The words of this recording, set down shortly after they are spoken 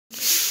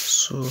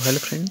Hello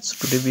friends,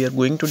 today we are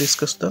going to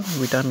discuss the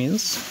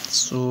vitamins.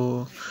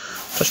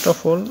 First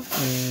of all,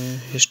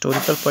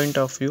 historical point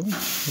of view,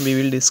 we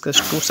will discuss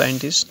two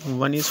scientists.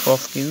 One is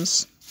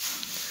Hopkins,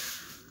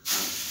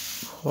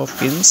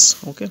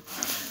 okay,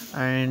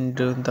 and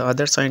the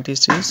other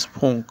scientist is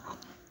Funk,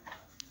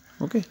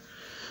 okay.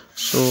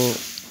 So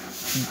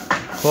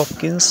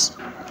Hopkins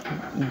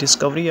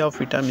discovery of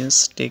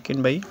vitamins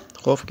taken by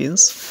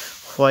Hopkins,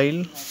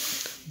 while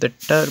the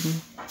term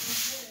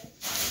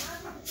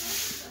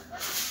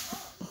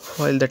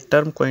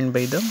coined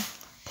by the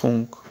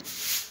Funk,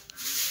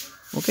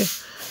 okay,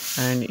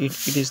 and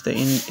it is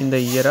in the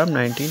year of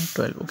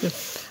 1912, okay.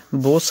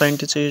 Both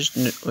scientists is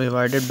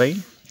awarded by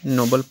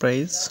Nobel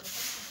Prize,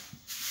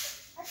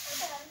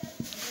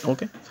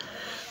 okay.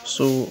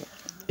 So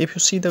if you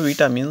see the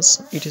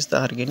vitamins, it is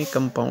the organic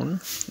compound,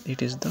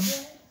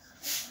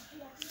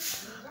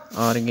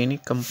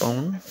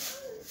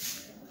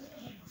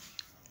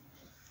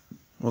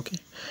 okay,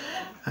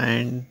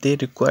 and they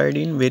required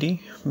in very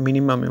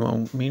minimum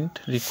amount,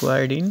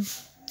 required in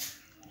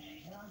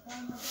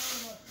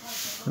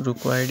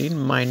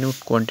minute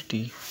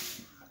quantity,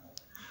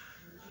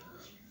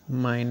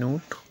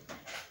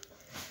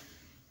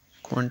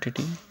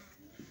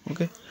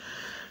 okay,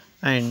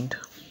 and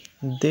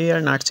they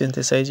are not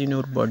synthesized in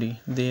your body.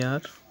 They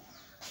are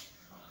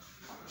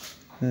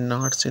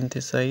not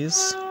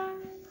synthesized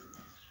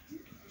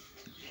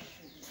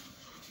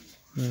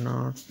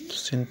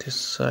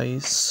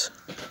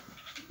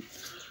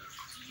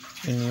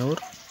in your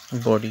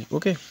body,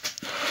 okay.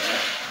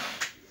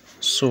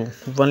 So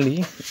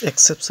only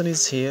exception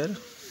is here.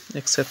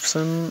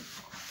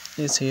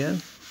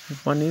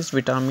 One is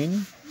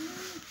vitamin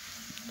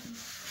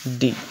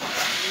D,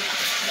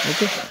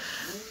 okay.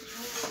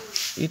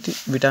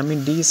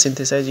 Vitamin D is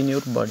synthesized in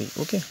your body,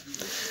 okay,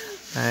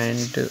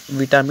 and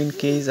vitamin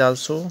K is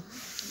also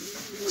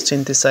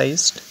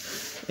synthesized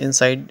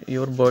inside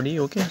your body,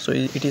 okay. So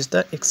it is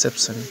the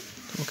exception,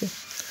 okay.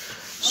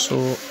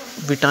 So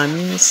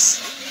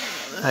vitamins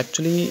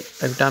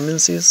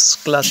is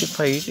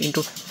classified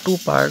into two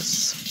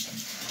parts.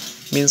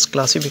 Means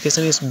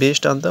classification is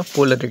based on the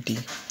polarity,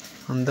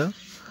 on the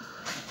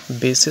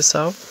basis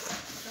of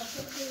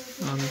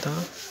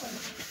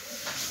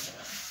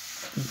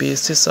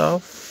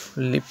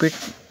lipid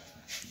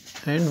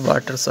and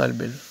water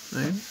soluble,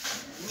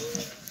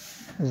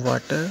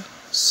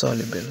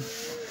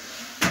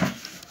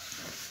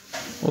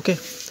 okay.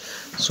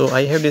 So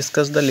I have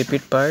discussed the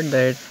lipid part,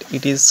 that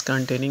it is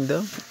containing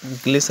the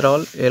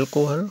glycerol,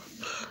 alcohol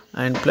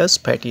and plus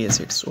fatty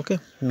acids, okay.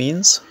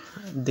 Means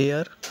they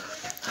are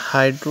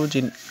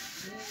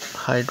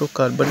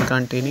hydrocarbon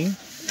containing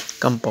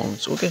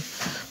compounds, okay.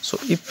 So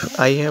if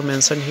I have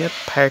mentioned here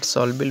fat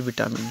soluble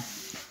vitamin,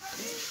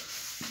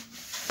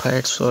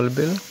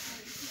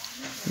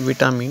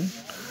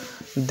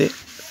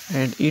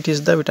 and it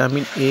is the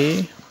vitamin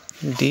A,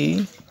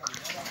 D,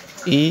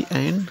 E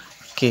and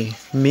K.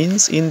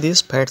 Means in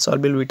this fat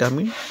soluble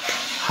vitamin,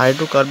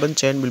 hydrocarbon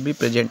chain will be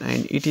present,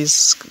 and it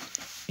is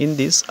in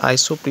this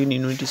isoprene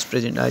unit is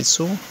present.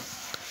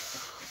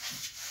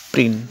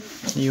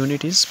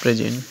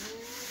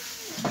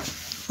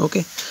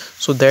 Okay.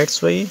 So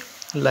that's why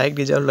like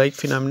dissolve like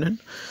phenomenon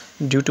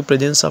due to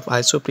presence of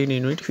isoprene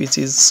unit, which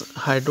is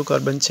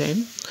hydrocarbon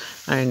chain,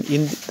 and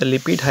in the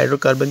lipid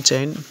hydrocarbon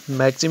chain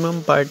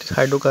maximum part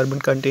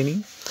hydrocarbon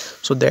containing,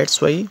 so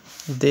that's why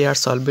they are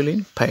soluble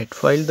in fat,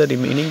 while the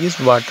remaining is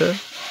water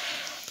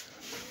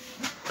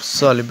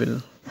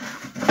soluble.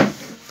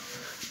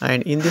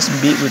 And in this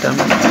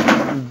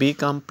vitamin B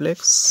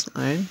complex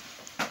and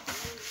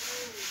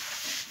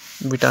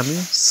vitamin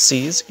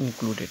C is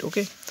included,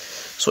 okay.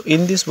 So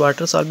in this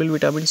water soluble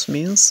vitamins,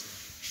 means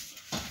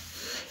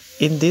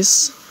in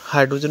this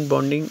hydrogen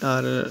bonding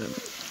or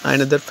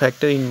another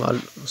factor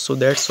involved, so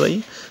that's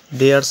why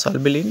they are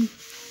soluble in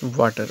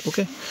water,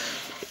 okay.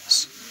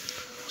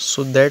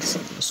 So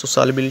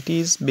solubility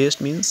is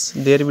based, means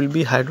there will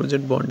be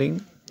hydrogen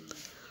bonding,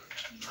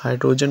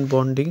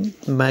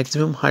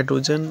 maximum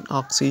hydrogen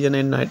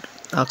and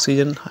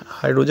oxygen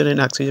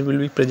will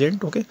be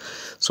present, okay.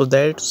 So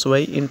that's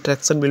why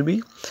interaction will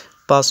be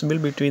possible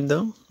between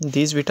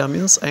these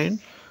vitamins and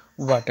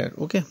water,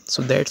 okay.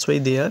 So that's why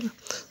they are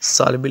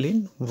soluble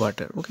in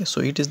water, okay. So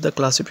it is the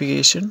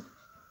classification,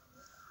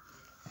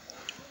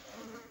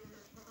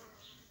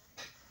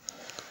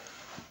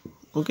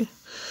 okay.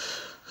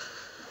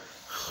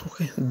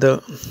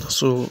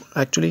 So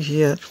actually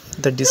here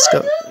the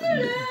discovery,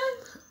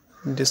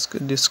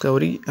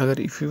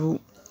 if you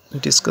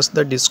discuss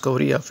the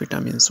discovery of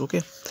vitamins,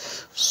 okay.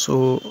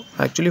 So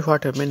actually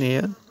what happened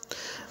here,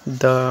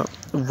 the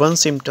one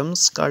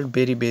symptoms called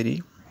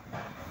beriberi,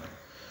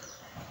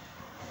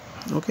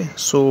 okay.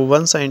 So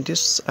one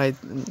scientist,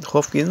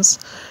 Hopkins,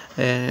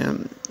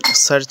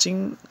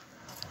 searching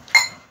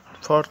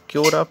for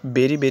cure of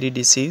beriberi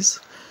disease,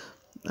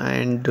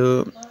 and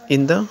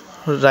in the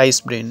rice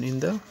brain,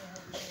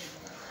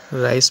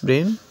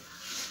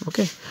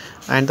 okay,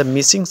 and the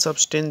missing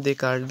substance they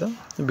called the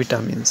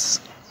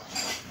vitamins,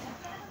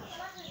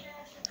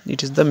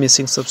 it is the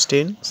missing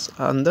substance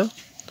on the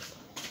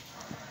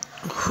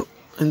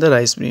in the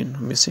rice bran,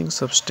 missing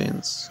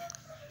substance.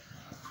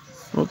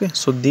 Okay,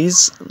 so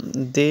these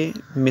they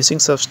missing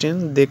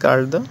substance they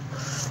call the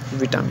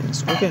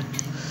vitamins. Okay,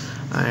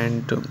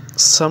 and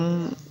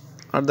some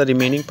are the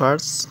remaining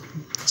parts,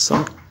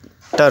 some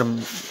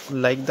term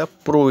like the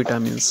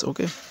provitamins.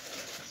 Okay,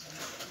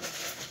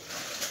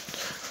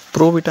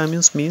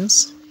 provitamins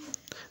means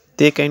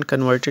they can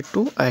convert it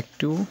to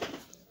active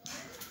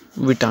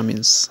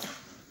vitamins.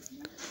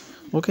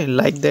 Okay,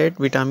 like that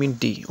vitamin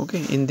D.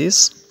 Okay, in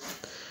this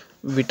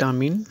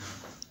vitamin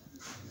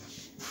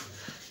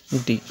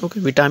D. Okay,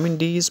 vitamin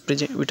D is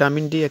present.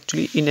 Vitamin D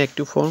actually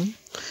inactive form.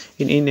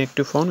 In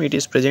inactive form, it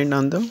is present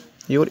on the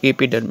your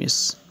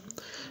epidermis.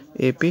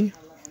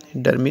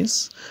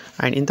 Epidermis,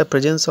 and in the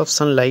presence of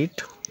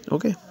sunlight,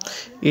 okay,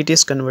 it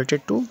is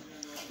converted to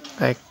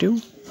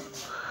active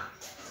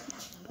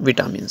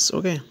vitamins.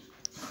 Okay,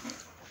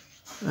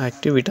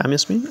 active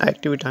vitamins mean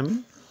active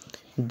vitamin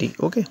D.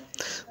 Okay,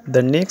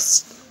 the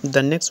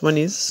next one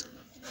is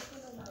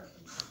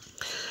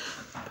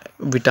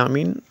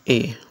vitamin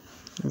A.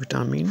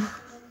 Vitamin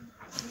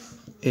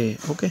A.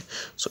 Okay,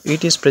 so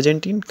it is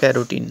present in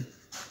carotene.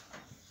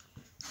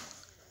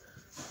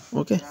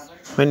 Okay,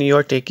 when you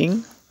are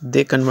taking,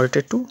 they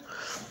converted to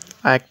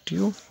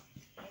active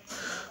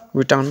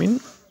vitamin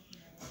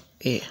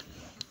A.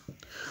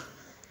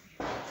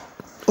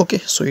 Okay,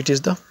 so it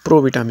is the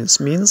provitamins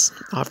means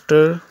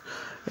after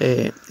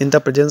in the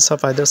presence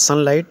of either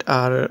sunlight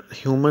or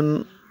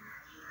human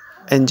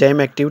enzyme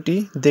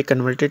activity, they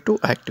converted to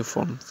active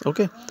form.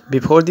 Okay,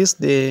 before this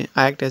they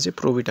act as a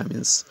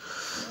provitamins.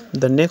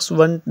 The next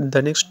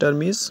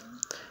term is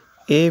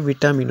a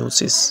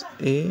vitaminosis.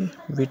 A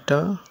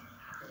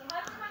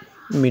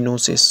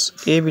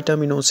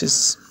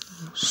vitaminosis.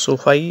 So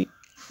why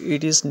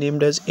it is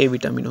named as a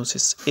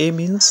vitaminosis? A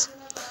means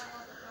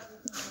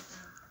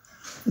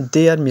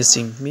they are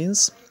missing,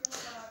 means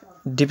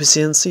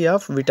deficiency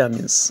of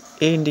vitamins.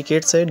 A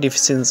indicates a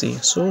deficiency.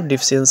 So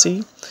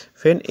deficiency,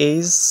 when A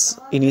is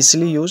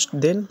initially used,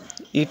 then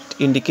it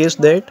indicates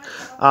that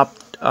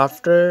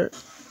after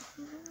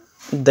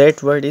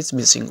that word is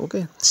missing.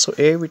 Okay, so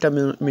a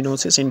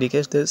vitaminosis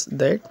indicates this,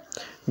 that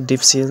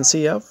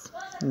deficiency of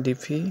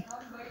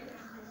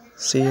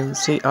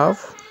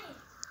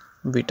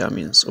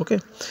vitamins. Okay,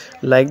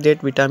 like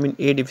that vitamin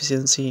A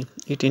deficiency,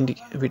 it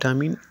indicates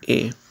vitamin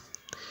A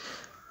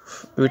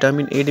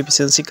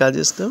deficiency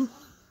causes the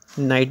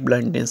night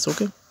blindness.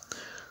 Okay,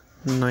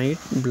 night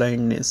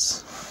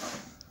blindness.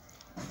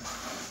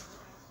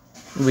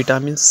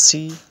 Vitamin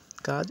C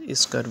cause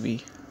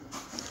scurvy.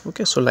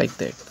 Okay, so like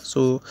that.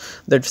 So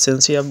the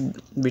deficiency of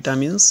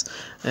vitamins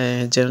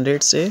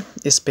generates a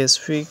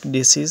specific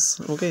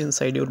disease, okay,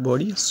 inside your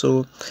body.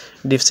 So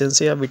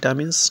deficiency of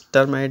vitamins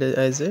termed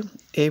as a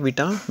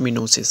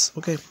vitaminosis.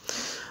 Okay,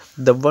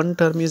 the one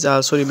term is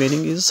also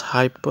remaining is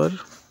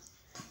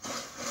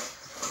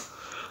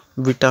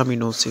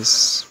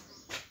hypervitaminosis.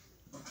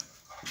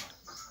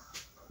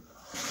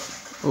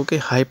 Okay,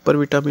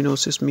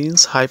 hypervitaminosis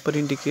means hyper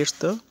indicates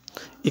the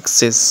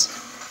excess.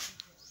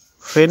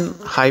 When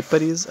hyper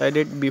is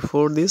added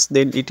before this,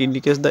 then it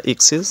indicates the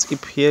excess.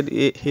 If here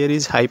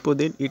is hypo,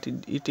 then it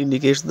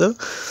indicates the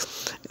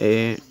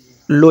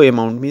low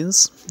amount,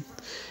 means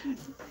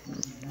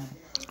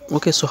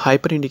okay. So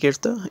hyper indicates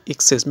the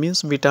excess,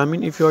 means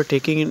vitamin if you are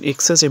taking in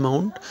excess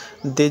amount,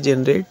 they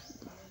generate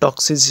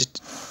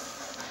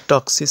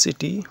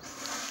toxicity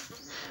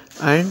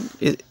and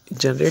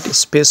generate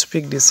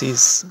specific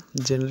disease,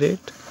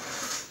 generate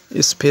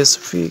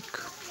specific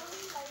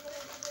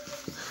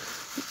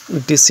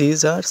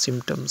disease or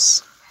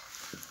symptoms.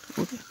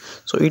 Okay,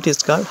 so it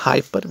is called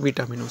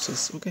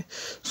hypervitaminosis. Okay,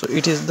 so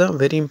it is the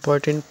very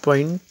important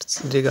points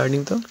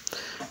regarding the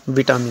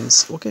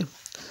vitamins. Okay,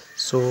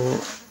 so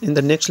in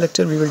the next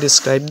lecture we will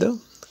describe the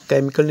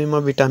chemical name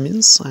of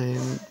vitamins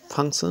and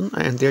function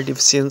and their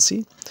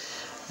deficiency.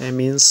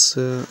 Means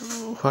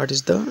what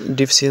is the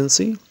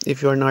deficiency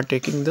if you are not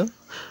taking the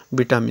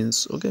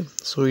vitamins. Okay,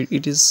 so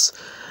it is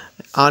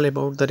all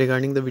about the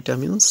regarding the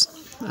vitamins,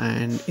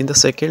 and in the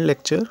second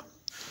lecture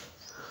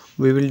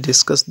we will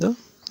discuss the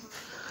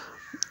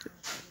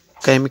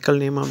chemical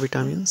name of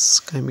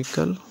vitamins,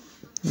 chemical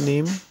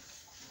name,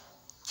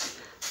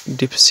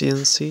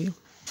 deficiency,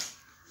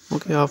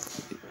 okay, of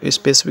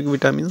specific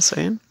vitamins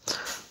and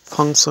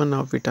function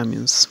of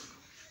vitamins.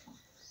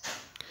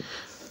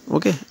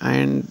 Okay,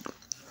 and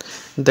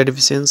the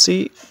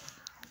deficiency,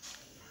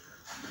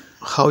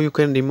 how you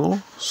can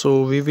remove.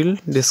 So we will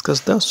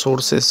discuss the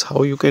sources,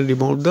 how you can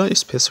remove the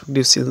specific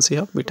deficiency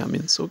of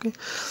vitamins. Okay,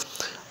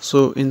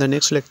 so in the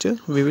next lecture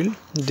we will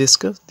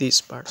discuss these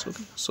parts.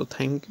 Okay, so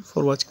thank you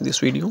for watching this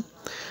video,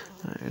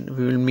 and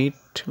we will meet